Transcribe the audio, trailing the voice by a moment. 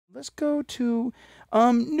Let's go to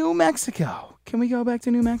New Mexico. Can we go back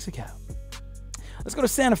to New Mexico? Let's go to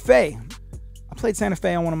Santa Fe. I played Santa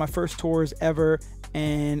Fe on one of my first tours ever,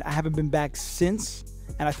 and I haven't been back since,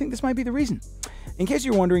 and I think this might be the reason. In case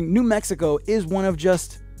you're wondering, New Mexico is one of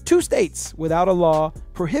just 2 states without a law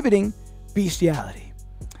prohibiting bestiality.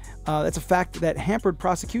 That's a fact that hampered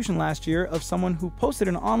prosecution last year of someone who posted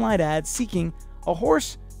an online ad seeking a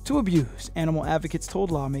horse to abuse, animal advocates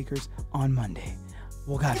told lawmakers on Monday.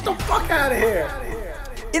 Well, get the fuck out of here!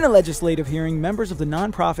 In a legislative hearing, members of the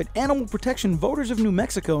nonprofit Animal Protection Voters of New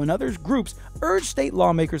Mexico and other groups urged state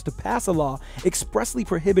lawmakers to pass a law expressly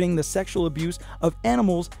prohibiting the sexual abuse of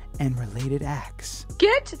animals and related acts.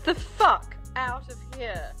 Get the fuck out of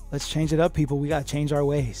here. Let's change it up, people. We gotta change our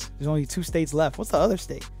ways. There's only 2 states left. What's the other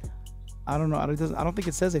state? I don't know. I don't think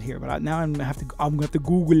it says it here, but now I'm gonna have to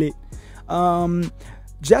Google it.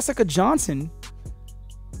 Jessica Johnson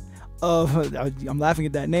I'm laughing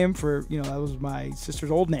at that name for, that was my sister's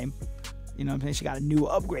old name. You know what I'm saying? She got a new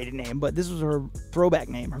upgraded name, but this was her throwback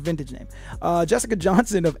name, her vintage name. Jessica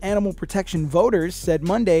Johnson of Animal Protection Voters said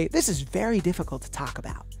Monday, "This is very difficult to talk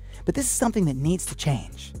about, but this is something that needs to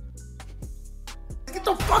change." Get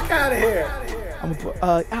the fuck out of here! I'm gonna put,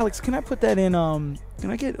 Alex, can I put that in, can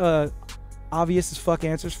I get obvious as fuck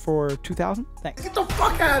answers for 2000? Thanks. Get the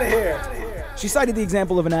fuck out of here! She cited the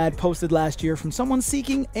example of an ad posted last year from someone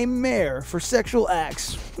seeking a mare for sexual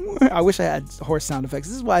acts. I wish I had horse sound effects.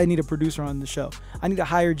 This is why I need a producer on the show. I need to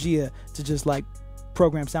hire Gia to just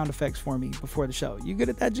program sound effects for me before the show. You good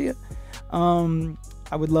at that, Gia?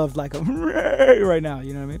 I would love a right now,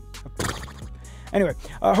 you know what I mean? Anyway,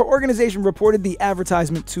 her organization reported the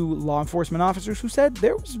advertisement to law enforcement officers who said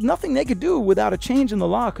there was nothing they could do without a change in the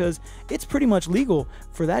law because it's pretty much legal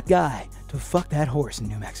for that guy to fuck that horse in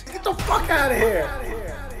New Mexico. Get the fuck out of here!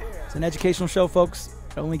 It's an educational show, folks.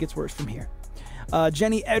 It only gets worse from here.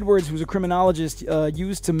 Jenny Edwards, who's a criminologist,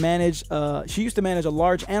 used to manage a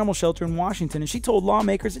large animal shelter in Washington, and she told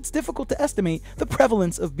lawmakers it's difficult to estimate the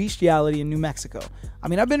prevalence of bestiality in New Mexico. I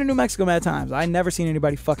mean, I've been to New Mexico many times. I never seen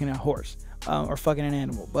anybody fucking a horse or fucking an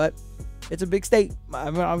animal, but it's a big state.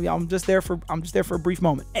 I'm just there for a brief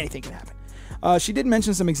moment. Anything can happen. She did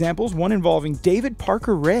mention some examples. One involving David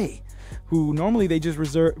Parker Ray, who normally they just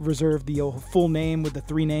reserve the full name with the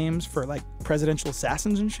 3 names for presidential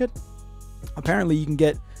assassins and shit. Apparently, you can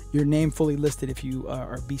get your name fully listed if you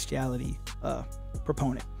are a bestiality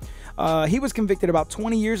proponent. He was convicted about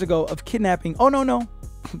 20 years ago of kidnapping. Oh, no.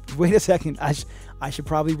 Wait a second. I should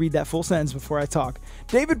probably read that full sentence before I talk.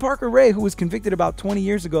 David Parker Ray, who was convicted about 20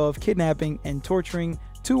 years ago of kidnapping and torturing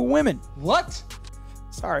 2 women. What?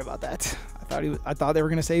 Sorry about that. I thought they were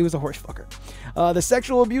going to say he was a horse fucker. The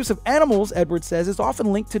sexual abuse of animals, Edwards says, is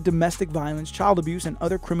often linked to domestic violence, child abuse, and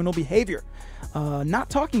other criminal behavior. Not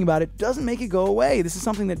talking about it doesn't make it go away. This is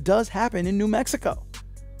something that does happen in New Mexico.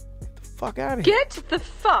 Get the fuck out of here. Get the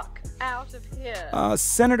fuck out of here.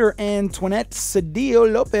 Senator Antoinette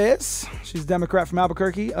Cedillo Lopez, she's a Democrat from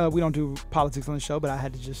Albuquerque. We don't do politics on the show, but I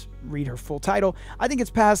had to just read her full title. "I think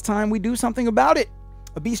it's past time we do something about it.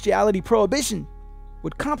 A bestiality prohibition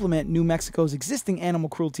would complement New Mexico's existing animal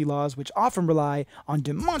cruelty laws, which often rely on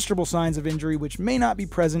demonstrable signs of injury which may not be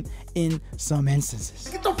present in some instances."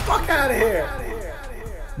 Get the fuck out of here!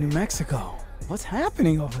 New Mexico, what's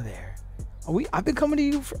happening over there? I've been coming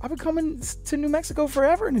to New Mexico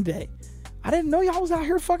forever and a day. I didn't know y'all was out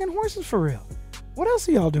here fucking horses for real. What else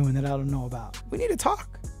are y'all doing that I don't know about? We need to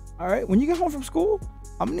talk. All right, when you get home from school,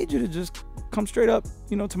 I'm gonna need you to just come straight up,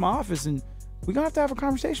 to my office, and we're gonna have a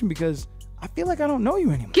conversation because I feel like I don't know you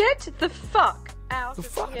anymore. Get the fuck out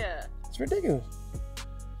of here. It's ridiculous.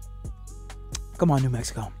 Come on, New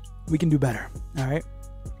Mexico. We can do better, all right?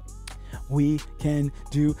 We can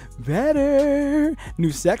do better.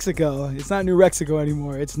 New Sexico. It's not New Mexico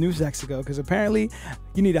anymore. It's New Sexico because apparently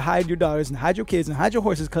you need to hide your daughters and hide your kids and hide your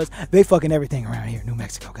horses because they fucking everything around here. New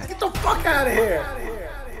Mexico, guys. Get the fuck out of here.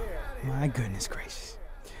 My goodness gracious.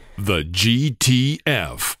 The GTFOH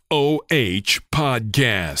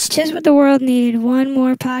podcast. Just what the world needed. One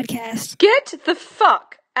more podcast. Get the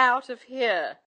fuck out of here.